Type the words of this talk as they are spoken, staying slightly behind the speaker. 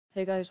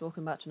Hey guys,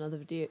 welcome back to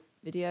another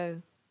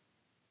video.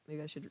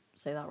 Maybe I should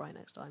say that right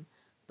next time.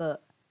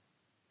 But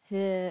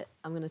here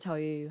I'm going to tell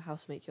you how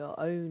to make your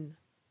own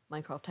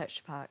Minecraft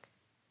texture pack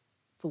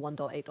for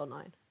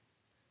 1.8.9.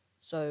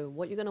 So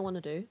what you're going to want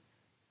to do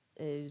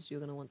is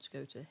you're going to want to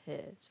go to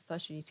here. So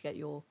first you need to get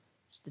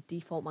just the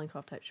default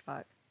Minecraft texture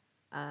pack.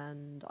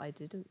 And I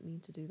didn't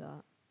mean to do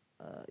that.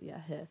 Yeah,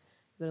 here.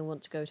 You're going to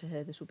want to go to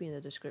here. This will be in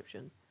the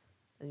description.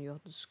 And you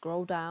have to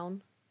scroll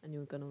down and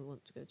you're going to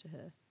want to go to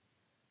here.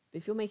 But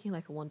if you're making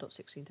like a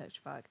 1.16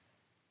 texture pack,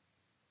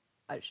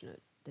 actually no,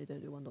 they don't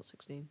do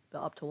 1.16,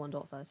 but up to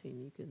 1.13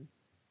 you can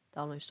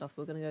download stuff.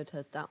 We're going to go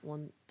to that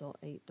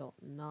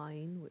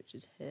 1.8.9, which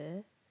is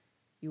here.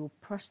 You will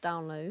press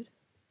download,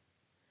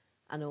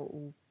 and it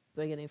will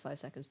begin in 5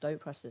 seconds. Don't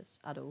press this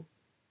at all,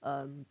 but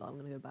I'm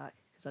going to go back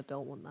because I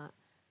don't want that.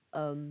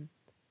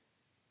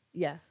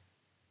 Yeah,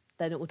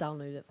 then it will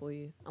download it for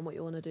you. And what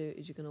you want to do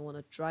is you're going to want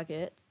to drag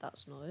it,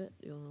 that's not it,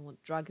 you're going to want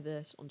to drag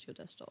this onto your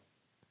desktop.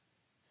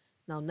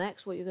 Now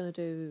next what you're going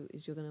to do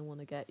is you're going to want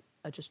to get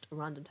just a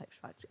random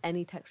texture pack,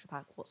 any texture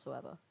pack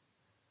whatsoever.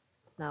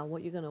 Now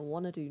what you're going to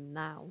want to do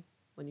now,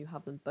 when you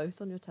have them both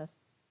on your desktop,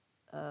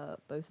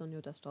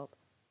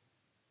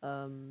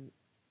 you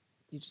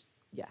just,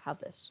 have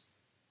this.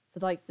 For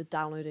like the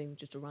downloading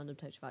just a random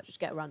texture pack, just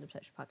get a random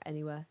texture pack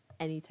anywhere,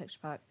 any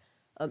texture pack.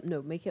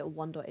 No, make it a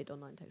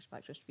 1.8.9 texture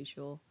pack just to be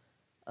sure.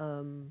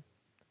 And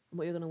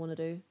what you're going to want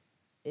to do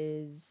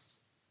is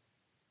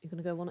you're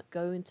going to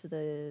go into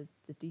the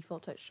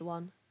default texture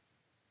one,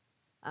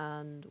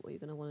 and what you're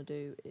going to want to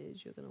do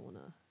is you're going to want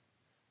to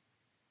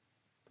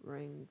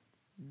bring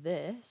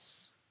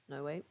this, you're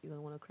going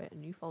to want to create a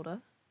new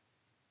folder,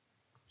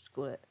 just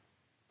call it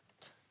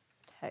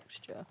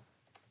texture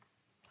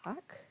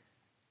pack.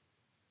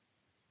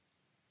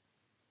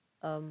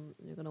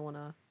 You're going to want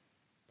to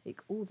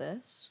take all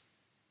this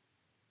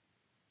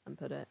and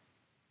put it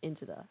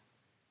into there.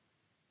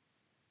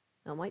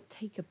 Now it might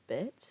take a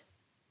bit,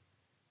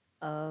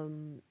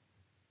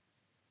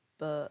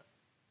 but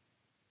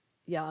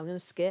yeah, I'm going to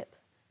skip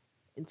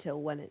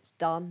until when it's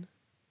done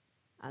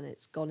and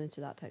it's gone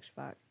into that texture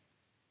pack.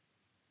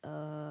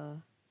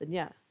 Then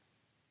yeah,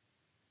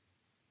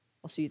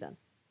 I'll see you then.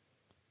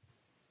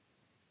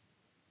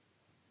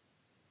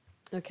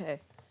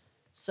 Okay,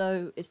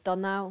 so it's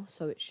done now,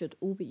 so it should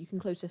all be, you can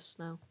close this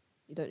now,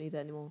 you don't need it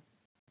anymore.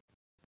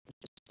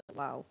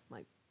 Wow,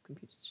 my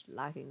computer's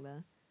lagging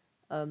there.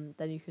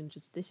 Then you can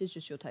this is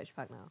just your texture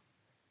pack now.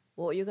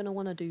 What you're going to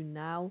want to do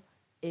now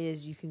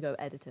is you can go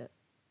edit it.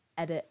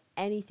 Edit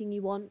anything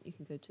you want. You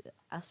can go to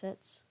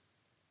assets,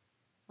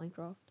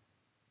 Minecraft.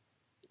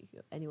 You can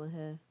go anywhere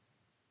here,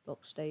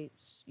 block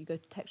states. You go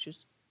to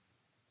textures.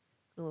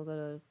 And we'll go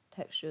to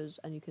textures,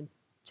 and you can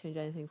change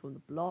anything from the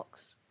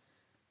blocks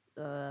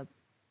to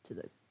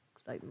the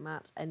like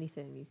maps.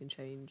 Anything you can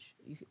change.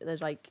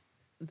 There's like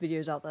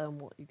videos out there on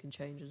what you can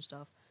change and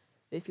stuff.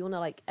 But if you want to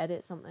like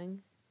edit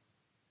something,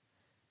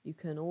 you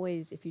can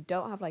always, if you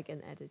don't have like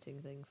an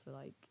editing thing for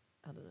like,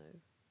 I don't know,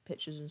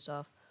 pictures and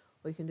stuff,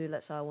 what you can do,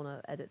 let's say I want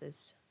to edit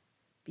this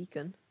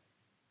beacon,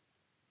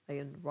 I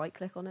can right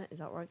click on it. Is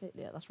that right click?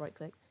 Yeah, that's right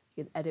click.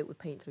 You can edit with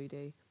Paint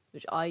 3D,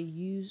 which I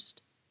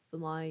used for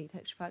my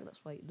texture pack,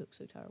 that's why it looks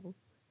so terrible.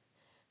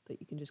 But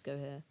you can just go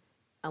here,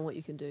 and what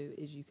you can do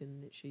is you can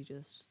literally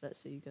just, let's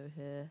say you go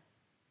here,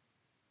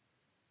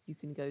 you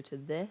can go to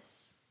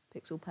this,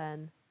 pixel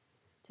pen,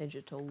 change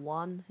it to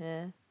 1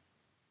 here,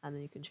 and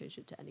then you can change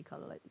it to any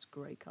colour, like this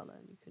grey colour,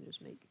 and you can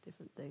just make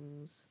different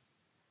things.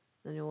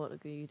 Then what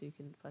you do, you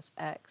can press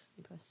X,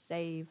 you press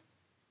save,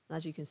 and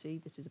as you can see,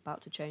 this is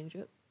about to change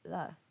it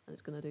there, and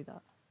it's going to do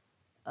that.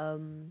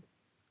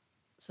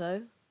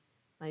 So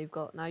now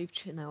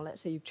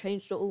let's say you've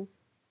changed it all,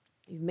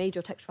 you've made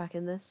your texture pack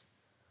in this.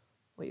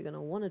 What you're going to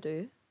want to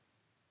do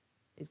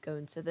is go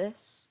into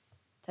this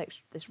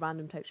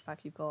random texture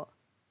pack you've got,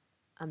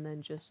 and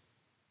then just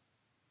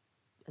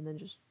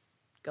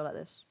go like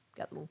this,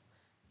 get them all.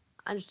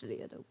 And just delete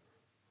it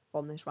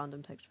from this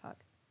random texture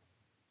pack.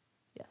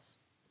 Yes.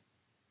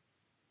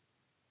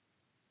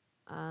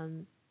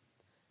 And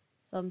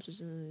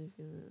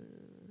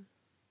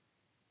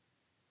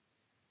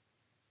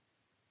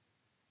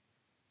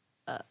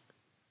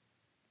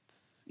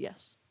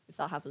yes. If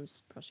that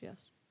happens, press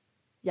yes.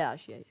 Yeah,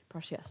 actually, yeah,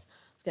 press yes. I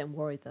was getting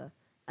worried there.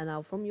 And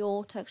now from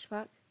your texture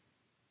pack,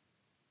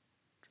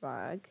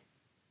 drag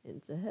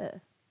into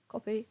here,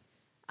 copy,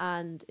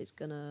 and it's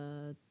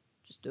gonna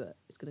just do it.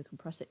 It's going to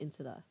compress it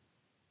into there.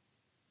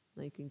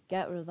 Now you can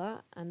get rid of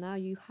that, and now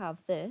you have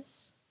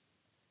this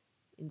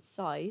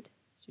inside,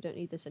 so you don't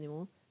need this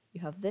anymore.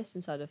 You have this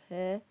inside of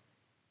here.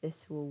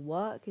 This will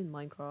work in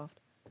Minecraft.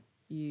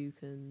 You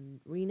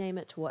can rename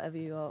it to whatever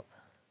you up.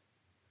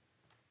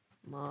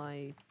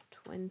 My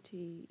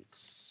 20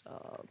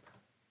 sub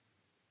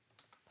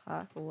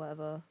pack or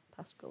whatever,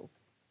 Pascal.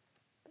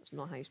 That's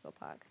not how you spell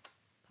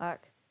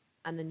pack.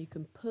 And then you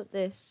can put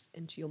this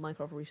into your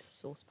Minecraft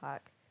resource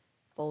pack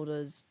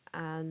folders,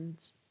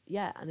 and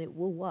yeah, and it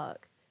will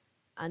work.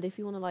 And if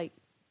you want to like,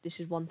 this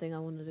is one thing I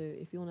want to do,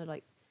 if you want to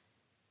like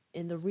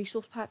in the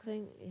resource pack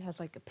thing, it has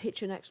like a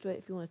picture next to it.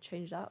 If you want to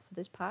change that for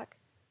this pack,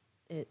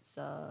 it's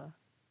let's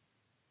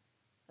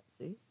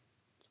see.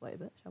 Let's wait a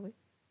bit, shall we?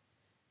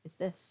 It's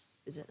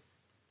this, is it?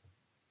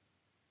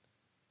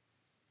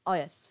 Oh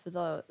yes,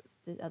 for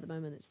at the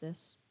moment it's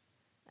this,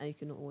 and you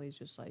can always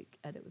just like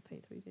edit with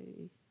Paint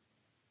 3D.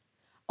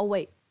 Oh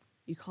wait,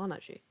 you can't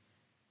actually.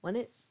 When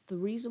it's the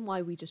reason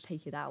why we just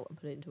take it out and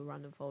put it into a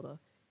random folder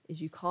is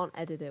you can't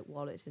edit it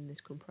while it's in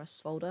this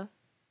compressed folder.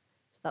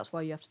 So that's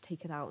why you have to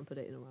take it out and put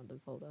it in a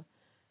random folder.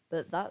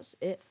 But that's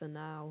it for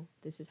now.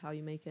 This is how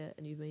you make it,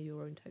 and you've made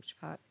your own texture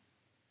pack.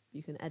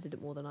 You can edit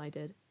it more than I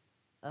did,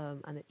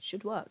 and it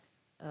should work.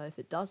 If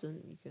it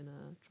doesn't, you can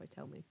try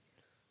tell me.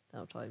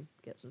 Then I'll try and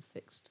get it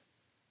fixed.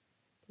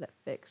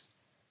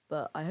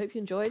 But I hope you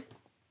enjoyed.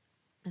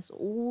 That's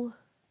all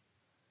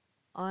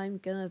I'm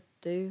gonna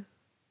do.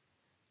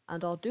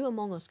 And I'll do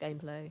Among Us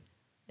gameplay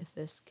if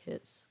this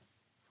hits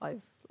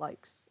 5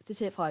 likes. If this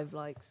hit 5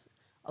 likes,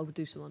 I'll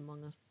do some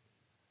Among Us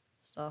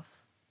stuff.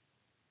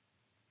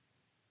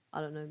 I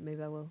don't know,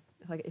 maybe I will.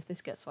 If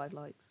this gets 5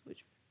 likes,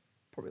 which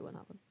probably won't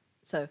happen.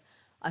 So,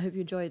 I hope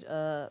you enjoyed.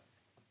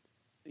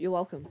 You're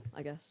welcome,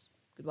 I guess.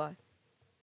 Goodbye.